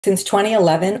Since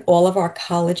 2011, all of our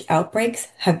college outbreaks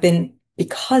have been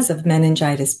because of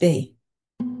meningitis B.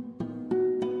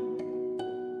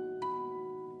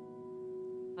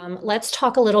 Let's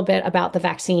talk a little bit about the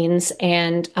vaccines.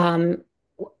 And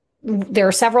there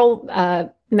are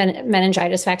several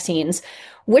meningitis vaccines.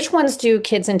 Which ones do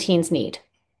kids and teens need?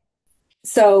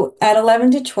 So at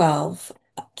 11 to 12,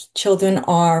 children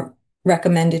are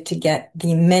recommended to get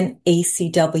the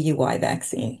MenACWY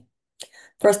vaccine.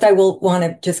 First, I will want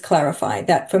to just clarify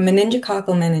that for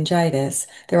meningococcal meningitis,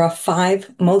 there are five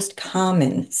most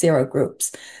common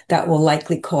serogroups that will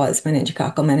likely cause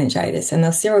meningococcal meningitis. And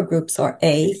those serogroups are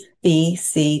A, B,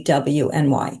 C, W, and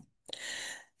Y.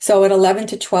 So at 11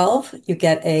 to 12, you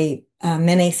get a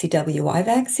MenACWY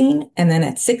vaccine. And then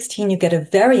at 16, you get a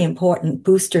very important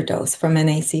booster dose for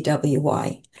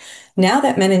MenACWY. Now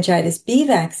that meningitis B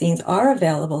vaccines are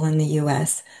available in the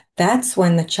US, that's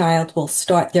when the child will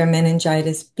start their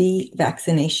meningitis B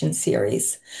vaccination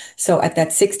series. So at that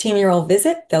 16-year-old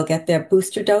visit, they'll get their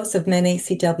booster dose of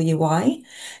MenACWY,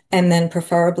 and then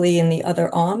preferably in the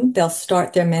other arm, they'll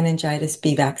start their meningitis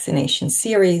B vaccination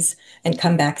series and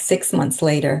come back 6 months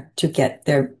later to get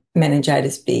their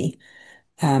meningitis B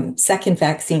second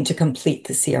vaccine to complete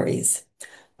the series.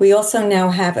 We also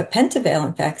now have a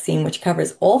pentavalent vaccine, which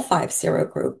covers all five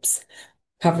serogroups,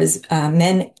 covers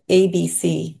men A, B,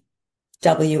 C,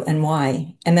 W, and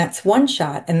Y. And that's one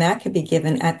shot, and that could be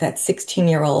given at that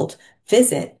 16-year-old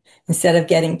visit. Instead of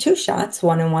getting two shots,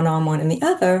 one in one arm, one in the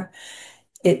other,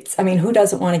 who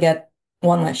doesn't want to get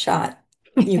one less shot?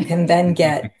 You can then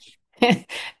get,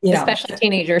 you know, Especially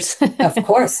teenagers. of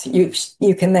course,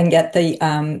 you can then get the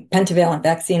pentavalent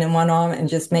vaccine in one arm and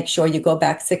just make sure you go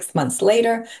back 6 months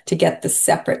later to get the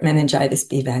separate meningitis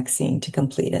B vaccine to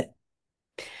complete it.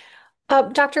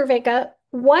 Dr. Vega,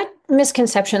 what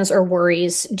misconceptions or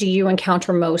worries do you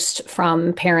encounter most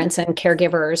from parents and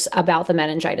caregivers about the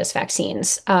meningitis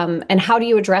vaccines? And how do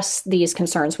you address these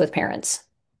concerns with parents?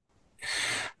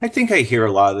 I think I hear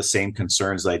a lot of the same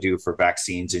concerns I do for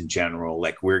vaccines in general.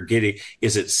 Like,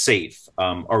 is it safe?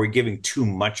 Are we giving too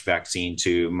much vaccine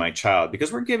to my child?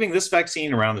 Because we're giving this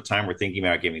vaccine around the time we're thinking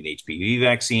about giving the HPV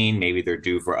vaccine. Maybe they're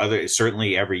due for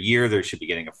certainly every year they should be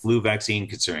getting a flu vaccine,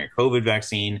 considering a COVID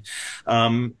vaccine.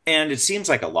 And it seems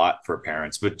like a lot for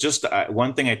parents. But just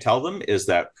one thing I tell them is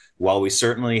that while we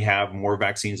certainly have more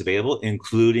vaccines available,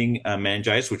 including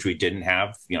meningitis, which we didn't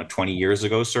have, 20 years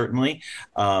ago, certainly,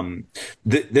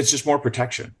 that's just more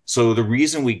protection. So the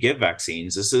reason we give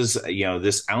vaccines, this is,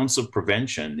 this ounce of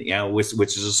prevention,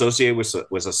 which is associated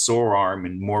with a sore arm,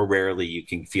 and more rarely you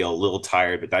can feel a little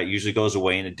tired, but that usually goes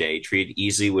away in a day. Treat it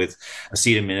easily with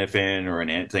acetaminophen or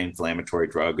an anti-inflammatory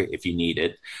drug if you need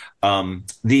it.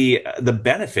 The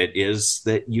benefit is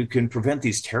that you can prevent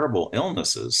these terrible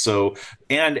illnesses. So,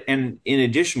 and in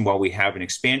addition, while we have an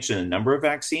expansion in the number of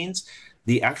vaccines,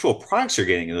 the actual products you're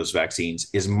getting in those vaccines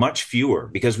is much fewer,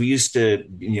 because we used to,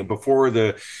 before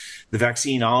the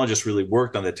vaccinologists really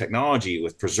worked on the technology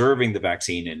with preserving the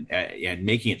vaccine and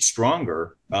making it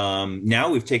stronger. Now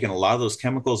we've taken a lot of those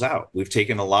chemicals out. We've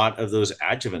taken a lot of those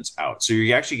adjuvants out. So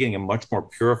you're actually getting a much more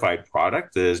purified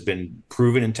product that has been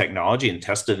proven in technology and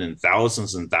tested in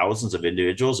thousands and thousands of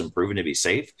individuals and proven to be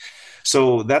safe.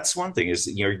 So that's one thing is,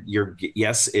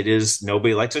 yes, it is.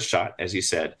 Nobody likes a shot, as you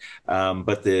said.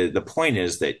 But the point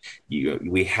is that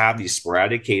we have these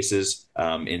sporadic cases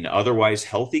in otherwise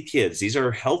healthy kids. These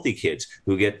are healthy kids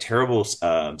who get terrible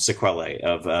sequelae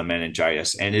of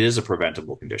meningitis, and it is a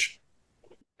preventable condition.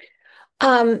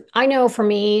 I know for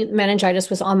me, meningitis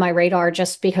was on my radar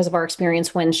just because of our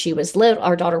experience when she was little,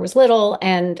 our daughter was little.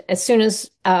 And as soon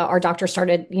as our doctor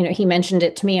started, he mentioned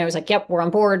it to me, I was like, yep, we're on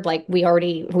board. Like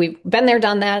we've been there,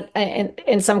 done that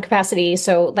in some capacity.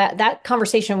 So that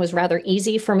conversation was rather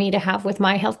easy for me to have with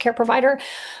my healthcare provider.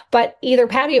 But either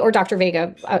Patty or Dr.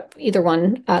 Vega, either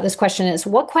one, this question is,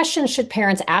 what questions should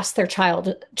parents ask their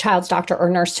child's doctor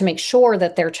or nurse to make sure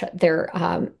that their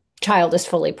child is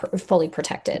fully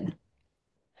protected?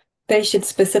 They should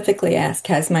specifically ask,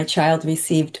 has my child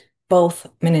received both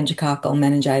meningococcal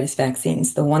meningitis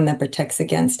vaccines, the one that protects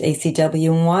against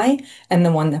ACW and Y and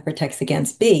the one that protects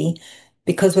against B?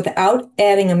 Because without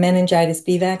adding a meningitis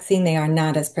B vaccine, they are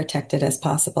not as protected as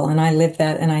possible. And I live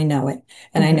that and I know it.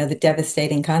 And I know the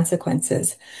devastating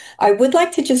consequences. I would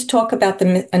like to just talk about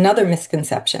another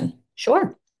misconception.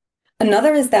 Sure.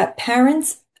 Another is that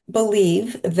parents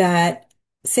believe that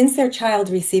since their child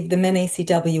received the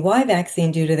MenACWY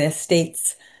vaccine due to their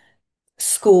state's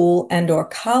school and or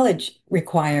college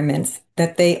requirements,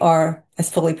 that they are as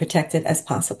fully protected as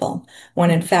possible, when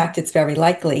in fact it's very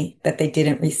likely that they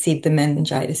didn't receive the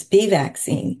meningitis B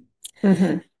vaccine.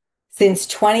 Mm-hmm. Since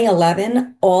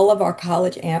 2011,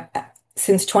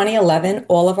 since 2011,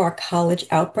 all of our college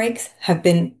outbreaks have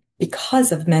been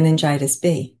because of meningitis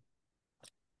B.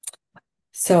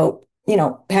 So,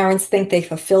 parents think they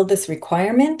fulfilled this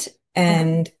requirement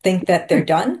and think that they're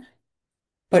done.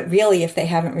 But really, if they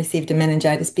haven't received a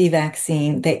meningitis B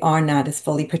vaccine, they are not as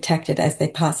fully protected as they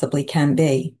possibly can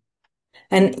be.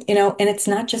 And it's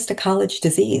not just a college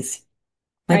disease.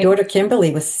 My Right. daughter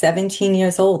Kimberly was 17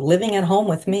 years old, living at home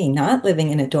with me, not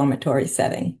living in a dormitory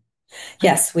setting.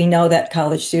 Yes, we know that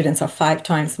college students are 5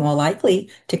 times more likely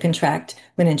to contract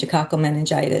meningococcal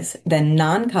meningitis than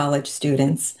non-college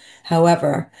students.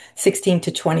 However, 16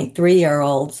 to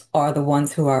 23-year-olds are the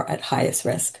ones who are at highest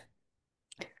risk.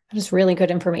 That is really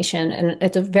good information. And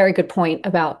it's a very good point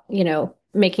about,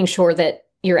 making sure that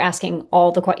you're asking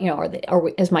all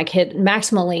the, is my kid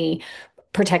maximally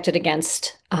protected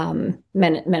against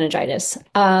meningitis?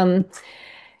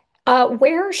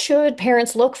 Where should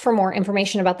parents look for more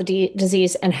information about the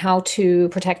disease and how to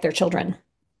protect their children?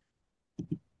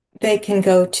 They can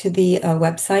go to the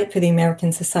website for the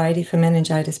American Society for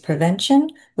Meningitis Prevention,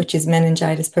 which is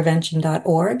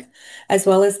meningitisprevention.org, as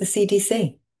well as the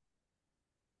CDC.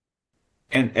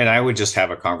 And I would just have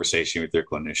a conversation with your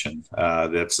clinician.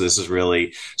 This is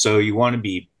really, so you want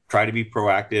to try to be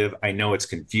proactive. I know it's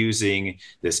confusing,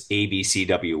 this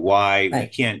ABCWY. Right. We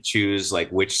can't choose like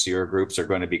which serogroups are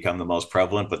going to become the most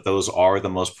prevalent, but those are the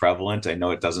most prevalent. I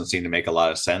know it doesn't seem to make a lot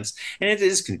of sense, and it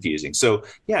is confusing. So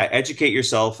yeah, educate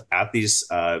yourself at these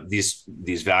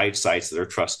valued sites that are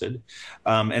trusted,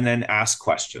 and then ask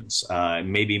questions.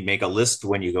 Maybe make a list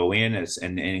when you go in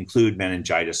and include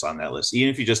meningitis on that list. Even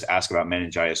if you just ask about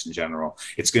meningitis in general,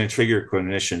 it's going to trigger a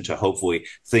clinician to hopefully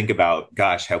think about,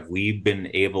 gosh, have we been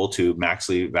able to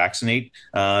maximally vaccinate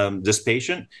this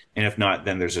patient? And if not,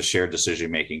 then there's a shared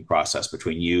decision-making process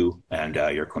between you and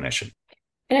your clinician.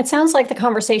 And it sounds like the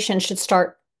conversation should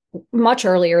start much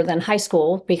earlier than high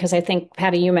school, because I think,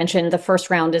 Patty, you mentioned the first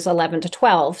round is 11 to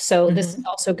 12. So this is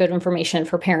also good information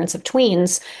for parents of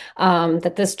tweens,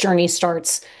 that this journey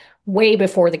starts way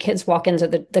before the kids walk into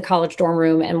the college dorm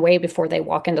room and way before they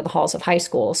walk into the halls of high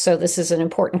school. So this is an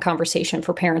important conversation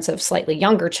for parents of slightly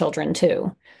younger children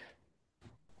too.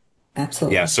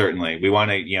 Absolutely. Yeah, certainly. We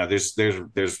want to,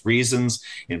 there's reasons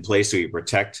in place to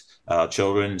protect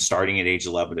children starting at age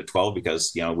 11 to 12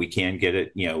 because, we can get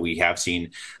it. We have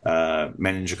seen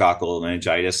meningococcal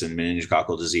meningitis and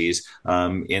meningococcal disease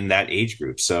in that age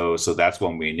group. So that's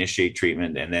when we initiate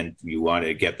treatment. And then you want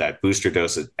to get that booster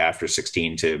dose after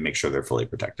 16 to make sure they're fully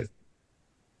protected.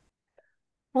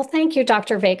 Well, thank you,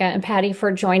 Dr. Vega and Patty, for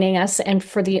joining us, and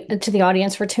to the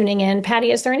audience for tuning in.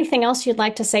 Patty, is there anything else you'd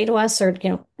like to say to us, or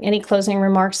any closing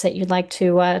remarks that you'd like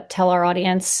to tell our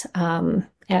audience?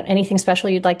 Anything special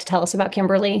you'd like to tell us about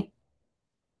Kimberly?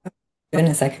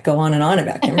 Goodness, I could go on and on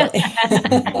about Kimberly.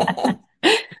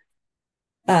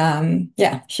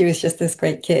 Yeah, she was just this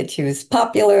great kid. She was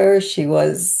popular. She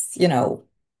was, her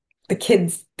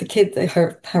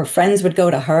friends would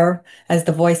go to her as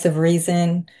the voice of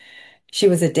reason. She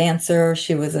was a dancer.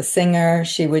 She was a singer.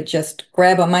 She would just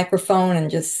grab a microphone and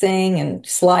just sing and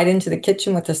slide into the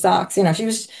kitchen with her socks. She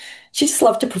just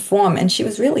loved to perform, and she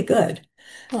was really good.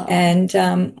 Oh. And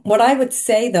what I would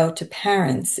say, though, to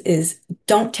parents is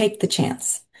don't take the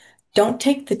chance. Don't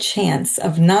take the chance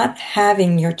of not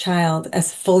having your child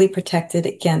as fully protected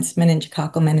against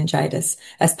meningococcal meningitis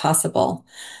as possible.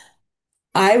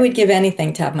 I would give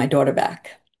anything to have my daughter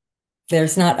back.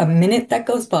 There's not a minute that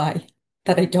goes by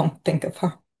that I don't think of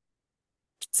her.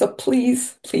 So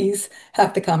please, please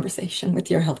have the conversation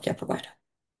with your healthcare provider.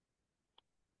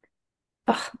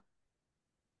 Oh.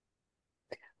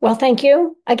 Well, thank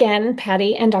you again,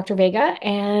 Patty and Dr. Vega.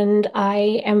 And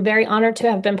I am very honored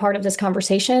to have been part of this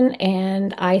conversation.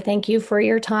 And I thank you for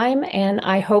your time. And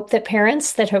I hope that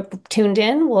parents that have tuned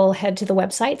in will head to the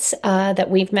websites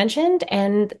that we've mentioned,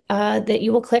 and that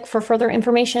you will click for further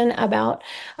information about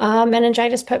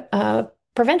meningitis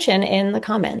prevention in the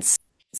comments.